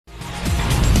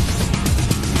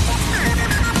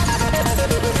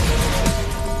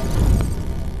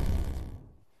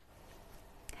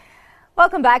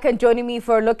Welcome back, and joining me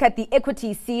for a look at the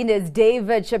equity scene is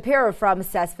David Shapiro from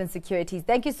Sasfin Securities.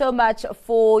 Thank you so much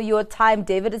for your time,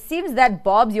 David. It seems that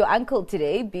Bob's your uncle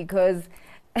today because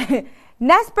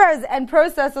Naspers and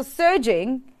Prosus are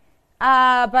surging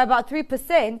by about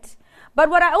 3%. But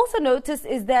what I also noticed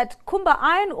is that Kumba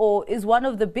Iron Ore is one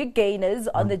of the big gainers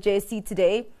on the JSE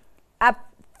today,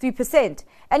 up 3%.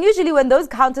 And usually when those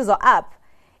counters are up,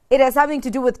 it has something to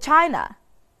do with China.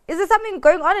 Is there something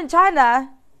going on in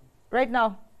China right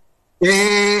now?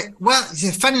 Well,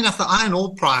 funny enough, the iron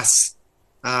ore price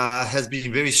has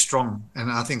been very strong.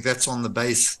 And I think that's on the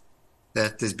base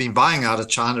that there's been buying out of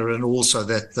China, and also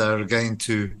that they're going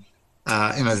to,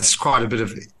 there's quite a bit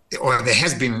of, or there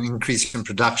has been an increase in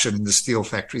production in the steel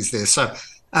factories there. So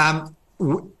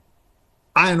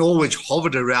iron ore, which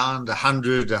hovered around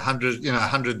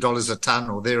 $100 a ton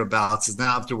or thereabouts, is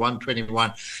now up to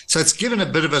 121. So it's given a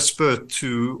bit of a spurt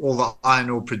to all the iron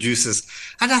ore producers.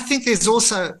 And I think there's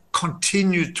also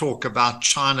continued talk about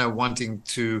China wanting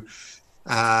to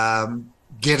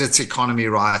get its economy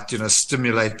right,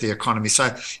 stimulate the economy.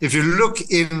 So if you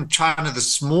look in China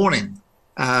this morning,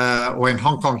 or in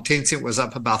Hong Kong, Tencent was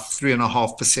up about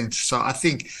 3.5%. So I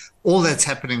think all that's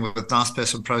happening with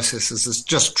Naspers and Prosus is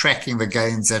just tracking the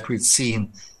gains that we've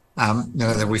seen,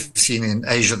 in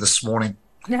Asia this morning.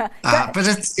 Yeah. But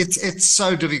it's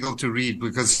so difficult to read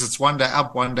because it's one day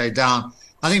up, one day down.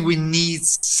 I think we need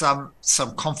some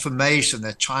confirmation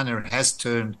that China has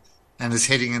turned and is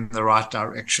heading in the right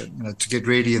direction, to get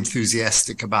really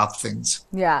enthusiastic about things.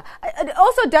 Yeah.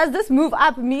 Also, does this move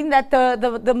up mean that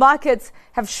the markets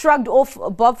have shrugged off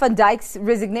Bob van Dijk's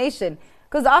resignation?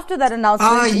 Because after that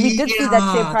announcement, we did see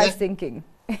that share price sinking.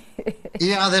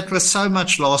 Yeah, that was so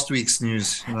much last week's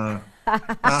news.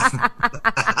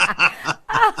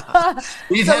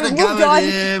 We've had a go at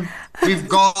him. We've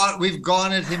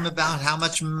gone at him about how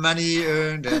much money he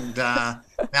earned, and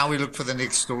now we look for the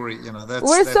next story.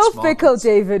 We're so fickle,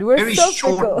 David. We're very so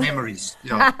short fickle. memories.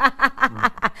 Yeah.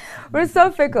 We're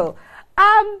so fickle.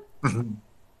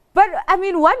 But I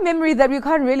mean, one memory that we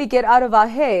can't really get out of our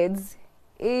heads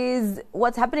is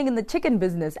what's happening in the chicken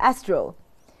business, Astro.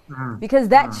 Because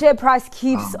that share price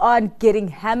keeps on getting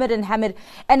hammered and hammered.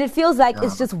 And it feels like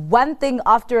it's just one thing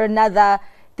after another.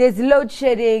 There's load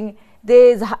shedding.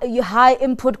 There's high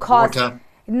input costs. Water.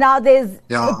 Now there's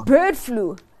bird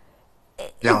flu.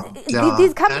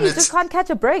 These companies just can't catch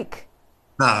a break.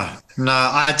 No,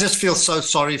 I just feel so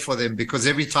sorry for them, because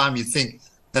every time you think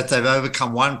that they've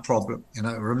overcome one problem,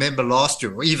 remember last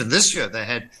year or even this year, they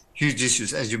had huge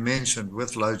issues, as you mentioned,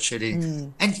 with load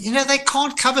shedding. And, they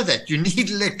can't cover that. You need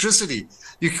electricity.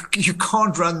 You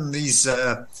can't run these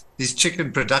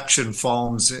chicken production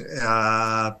farms,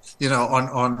 on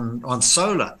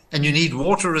solar, and you need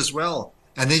water as well.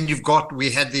 And then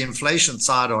we had the inflation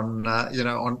side on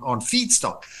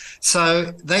feedstock.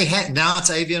 So now it's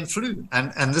avian flu.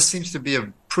 And this seems to be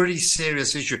a pretty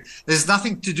serious issue. There's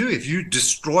nothing to do. If you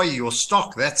destroy your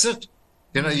stock, that's it.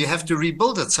 You have to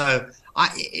rebuild it. So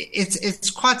it's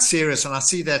quite serious. And I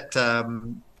see that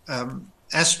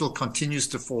Astral continues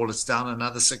to fall. It's down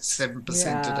another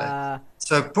 6-7% today.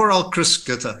 So poor old Chris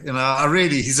Gitter,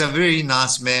 he's a very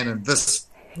nice man. And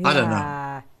I don't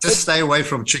know. Just stay away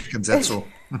from chickens, that's all.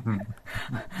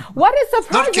 What is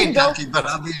surprising, not Kentucky, but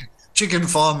I mean chicken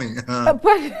farming.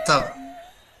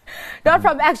 Not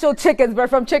from actual chickens, but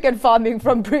from chicken farming,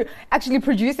 from actually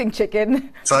producing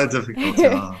chicken. So difficult.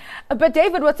 Yeah. But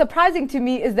David, what's surprising to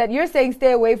me is that you're saying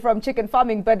stay away from chicken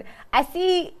farming, but I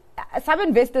see some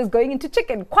investors going into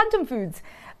chicken. Quantum Foods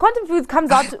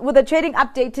comes out with a trading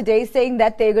update today saying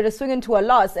that they're going to swing into a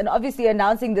loss, and obviously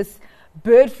announcing this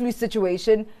bird flu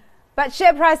situation. But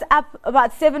share price up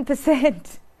about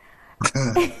 7%.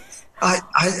 I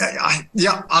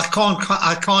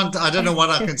can't. I don't know what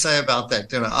I can say about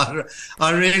that.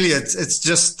 I really, it's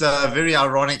just very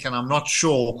ironic, and I'm not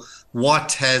sure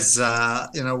what has,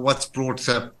 what's brought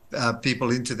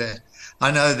people into that.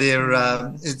 I know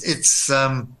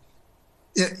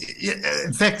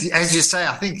in fact, as you say,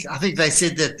 I think they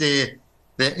said that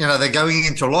they're going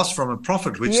into loss from a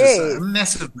profit, which is a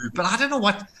massive move. But I don't know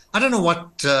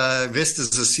what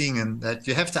investors are seeing in that.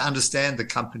 You have to understand the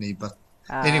company, but.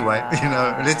 Anyway,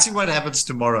 let's see what happens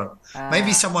tomorrow.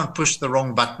 Maybe someone pushed the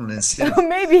wrong button instead of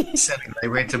selling. They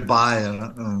went to buy.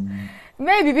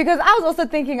 Maybe, because I was also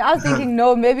thinking,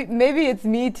 no, maybe it's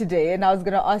me today, and I was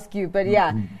going to ask you. But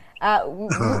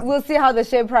we'll see how the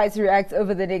share price reacts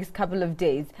over the next couple of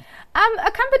days.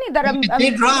 A company that I'm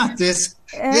right. There's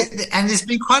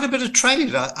been quite a bit of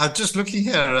trade. I'm just looking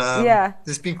here.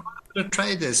 There's been quite a bit of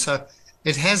trade there, so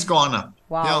it has gone up.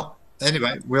 Wow. Yeah.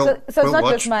 Anyway, we'll it's not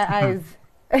watch. just my eyes.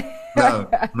 No,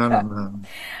 no, no,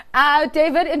 no.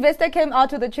 David, Investec came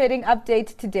out with a trading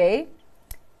update today,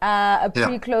 a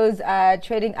pre-close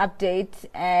trading update,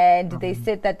 and they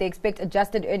said that they expect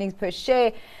adjusted earnings per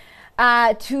share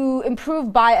to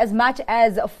improve by as much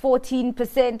as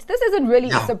 14%. This isn't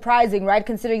really surprising, right,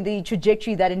 considering the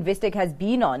trajectory that Investec has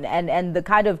been on and the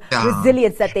kind of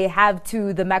resilience that they have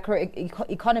to the macro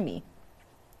economy.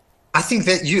 I think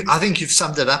you've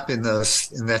summed it up in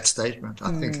that statement.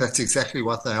 I think that's exactly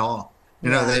what they are.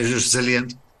 They're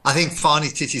resilient. I think Fani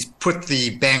Titi's put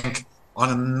the bank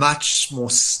on a much more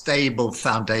stable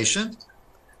foundation.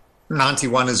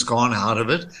 91 has gone out of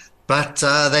it, but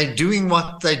they're doing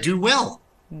what they do well.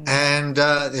 And,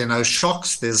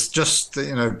 shocks, there's just,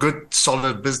 good,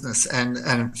 solid business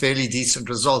and fairly decent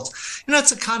results. It's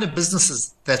the kind of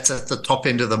businesses that's at the top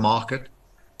end of the market.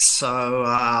 So,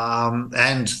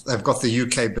 and they've got the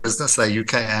UK business, they're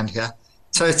UK and here.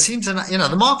 So it seems,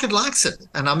 the market likes it.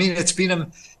 And I mean, it's been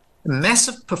a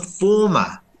massive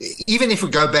performer. Even if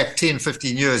we go back 10,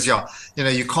 15 years, you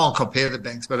can't compare the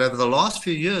banks. But over the last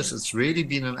few years, it's really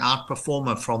been an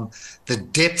outperformer from the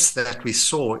depths that we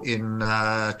saw in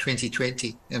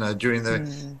 2020, during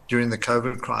the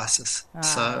COVID crisis.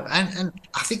 So, and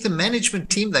I think the management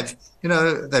team,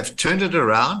 they've turned it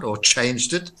around or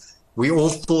changed it. We all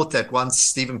thought that once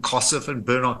Stephen Kossef and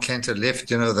Bernard Cantor left,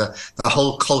 the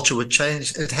whole culture would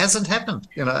change. It hasn't happened,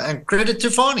 and credit to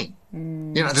Fani.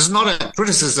 This is not a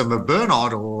criticism of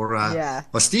Bernard or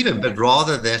Stephen, but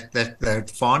rather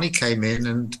that Fani came in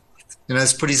and,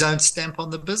 has put his own stamp on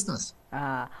the business.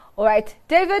 All right,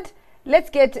 David,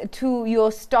 let's get to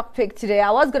your stock pick today.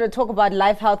 I was going to talk about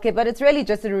Life Healthcare, but it's really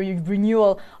just a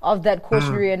renewal of that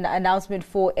cautionary announcement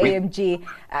for AMG.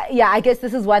 I guess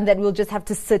this is one that we'll just have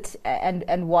to sit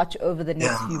and watch over the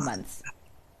next few months.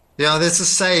 Yeah, there's a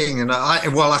saying,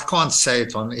 I can't say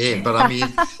it on air, but I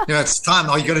mean, it's time.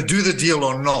 Are you going to do the deal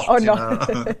or not? Or not?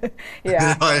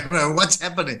 What's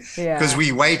happening? Because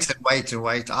we wait and wait and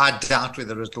wait. I doubt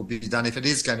whether it'll be done. If it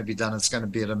is going to be done, it's going to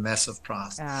be at a massive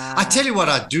price. I tell you what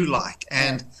I do like,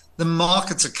 and the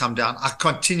markets have come down.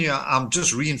 I'm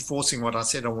just reinforcing what I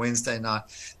said on Wednesday night.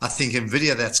 I think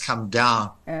NVIDIA that's come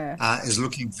down is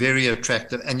looking very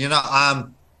attractive. And,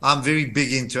 I'm very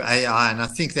big into AI, and I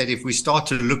think that if we start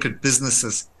to look at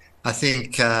businesses, I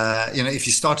think, if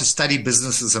you start to study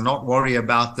businesses and not worry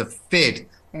about the Fed,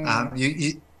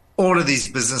 all of these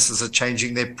businesses are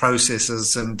changing their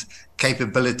processes and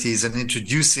capabilities and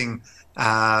introducing,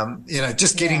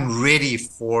 just getting ready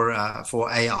for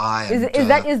AI.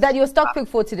 Is that your stock pick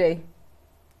for today?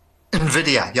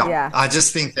 NVIDIA, I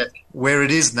just think that where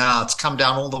it is now, it's come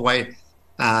down all the way.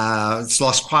 It's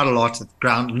lost quite a lot of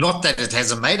ground. Not that it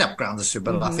hasn't made up ground this year,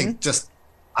 but I think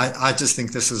I just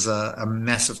think this is a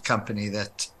massive company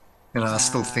that, I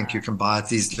still think you can buy at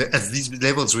these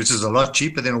levels, which is a lot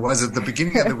cheaper than it was at the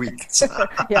beginning of the week.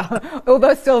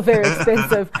 Although still very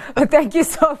expensive. But thank you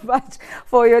so much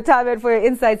for your time and for your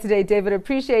insights today, David.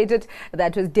 Appreciate it.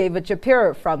 That was David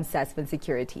Shapiro from Sasfin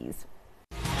Securities.